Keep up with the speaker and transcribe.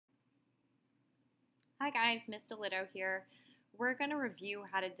Hi guys, Miss DeLitto here. We're going to review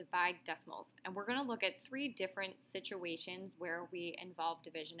how to divide decimals, and we're going to look at three different situations where we involve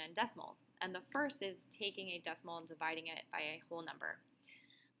division and decimals. And the first is taking a decimal and dividing it by a whole number.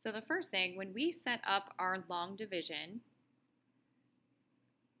 So the first thing, when we set up our long division,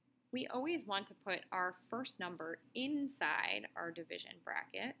 we always want to put our first number inside our division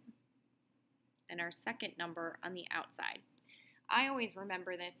bracket and our second number on the outside. I always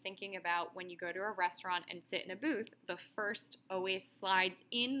remember this thinking about when you go to a restaurant and sit in a booth, the first always slides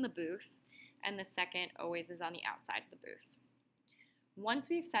in the booth and the second always is on the outside of the booth. Once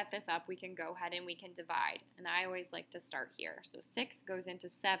we've set this up, we can go ahead and we can divide. And I always like to start here. So 6 goes into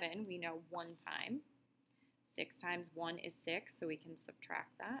 7, we know 1 time. 6 times 1 is 6, so we can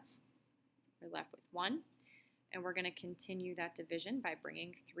subtract that. We're left with 1. And we're going to continue that division by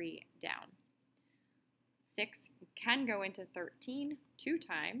bringing 3 down. 6 can go into 13 2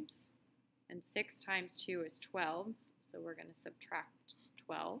 times, and 6 times 2 is 12, so we're going to subtract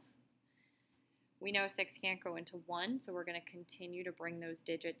 12. We know 6 can't go into 1, so we're going to continue to bring those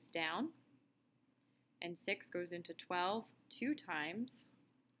digits down. And 6 goes into 12 2 times.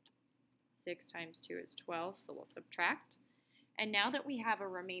 6 times 2 is 12, so we'll subtract. And now that we have a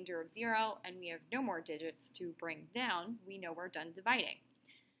remainder of 0 and we have no more digits to bring down, we know we're done dividing.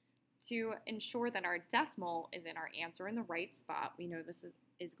 To ensure that our decimal is in our answer in the right spot, we know this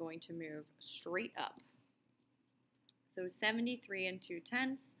is going to move straight up. So 73 and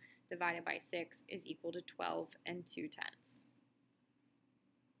 2/10 divided by 6 is equal to 12 and 2/10.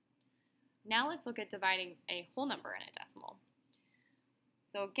 Now let's look at dividing a whole number in a decimal.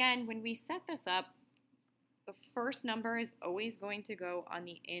 So again, when we set this up, the first number is always going to go on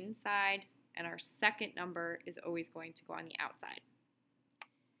the inside, and our second number is always going to go on the outside.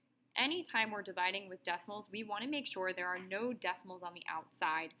 Anytime we're dividing with decimals, we want to make sure there are no decimals on the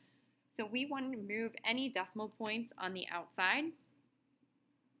outside. So we want to move any decimal points on the outside,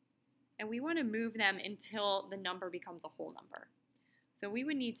 and we want to move them until the number becomes a whole number. So we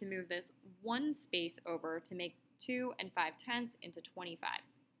would need to move this one space over to make 2 and 5/10 into 25.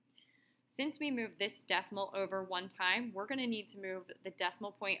 Since we moved this decimal over one time, we're going to need to move the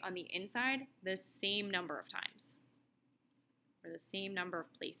decimal point on the inside the same number of times, or the same number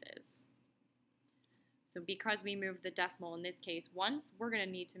of places. So because we moved the decimal in this case once, we're going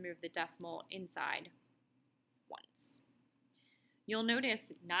to need to move the decimal inside once. You'll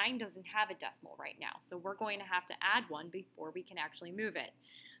notice 9 doesn't have a decimal right now, so we're going to have to add one before we can actually move it.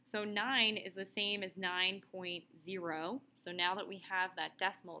 So 9 is the same as 9.0, so now that we have that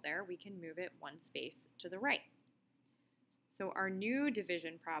decimal there, we can move it one space to the right. So our new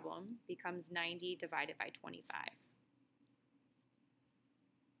division problem becomes 90 divided by 25.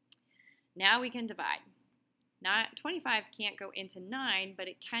 Now we can divide. 25 can't go into 9, but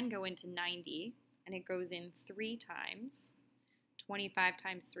it can go into 90, and it goes in 3 times. 25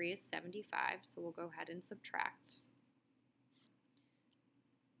 times 3 is 75, so we'll go ahead and subtract.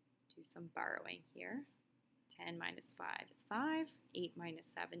 Do some borrowing here. 10 minus 5 is 5. 8 minus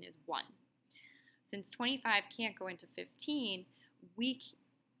 7 is 1. Since 25 can't go into 15, we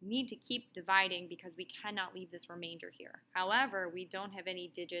need to keep dividing because we cannot leave this remainder here. However, we don't have any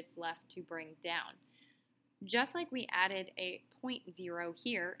digits left to bring down. Just like we added a 0.0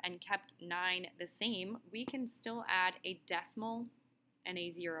 here and kept 9 the same, we can still add a decimal and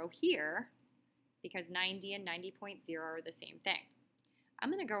a 0 here because 90 and 90.0 are the same thing. I'm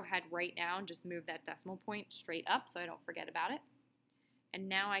going to go ahead right now and just move that decimal point straight up so I don't forget about it. And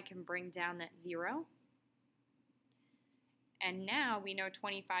now I can bring down that 0. And now we know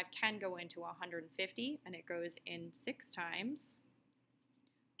 25 can go into 150, and it goes in 6 times.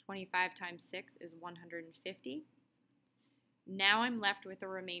 25 times 6 is 150. Now I'm left with a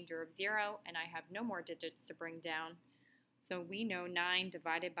remainder of 0, and I have no more digits to bring down. So we know 9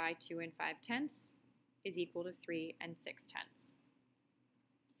 divided by 2 and 5/10 is equal to 3 and 6/10.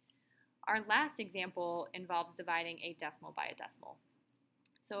 Our last example involves dividing a decimal by a decimal.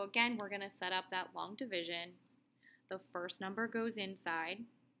 So again, we're going to set up that long division. The first number goes inside.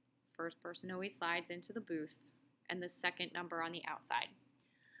 First person always slides into the booth, and the second number on the outside.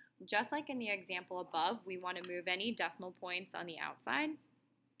 Just like in the example above, we want to move any decimal points on the outside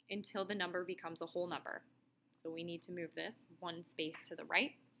until the number becomes a whole number. So we need to move this one space to the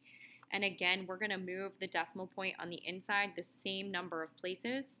right. And again, we're going to move the decimal point on the inside the same number of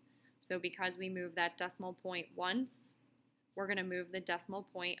places. So because we move that decimal point once, we're going to move the decimal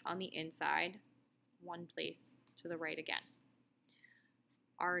point on the inside one place to the right again.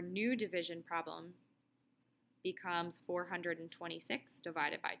 Our new division problem becomes 426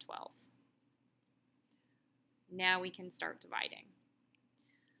 divided by 12. Now we can start dividing.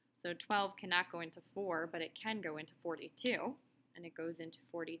 So 12 cannot go into 4, but it can go into 42, and it goes into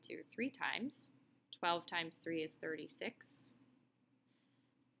 42 3 times. 12 times 3 is 36.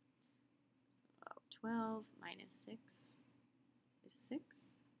 So 12 minus 6 is 6.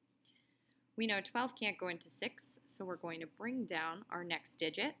 We know 12 can't go into 6, so we're going to bring down our next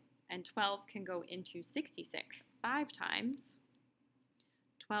digit, and 12 can go into 66 5 times.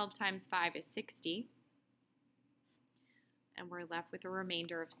 12 times 5 is 60, and we're left with a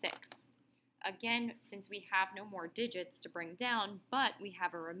remainder of 6. Again, since we have no more digits to bring down, but we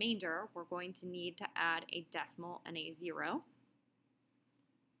have a remainder, we're going to need to add a decimal and a 0.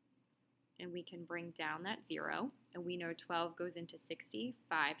 And we can bring down that 0, and we know 12 goes into 60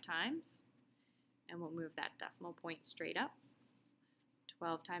 5 times, and we'll move that decimal point straight up.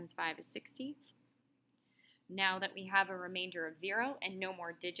 12 times 5 is 60. Now that we have a remainder of 0 and no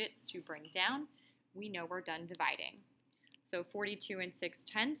more digits to bring down, we know we're done dividing. So 42 and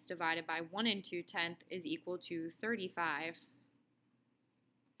 6/10 divided by 1 and 2/10 is equal to 35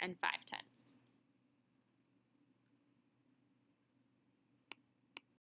 and 5/10.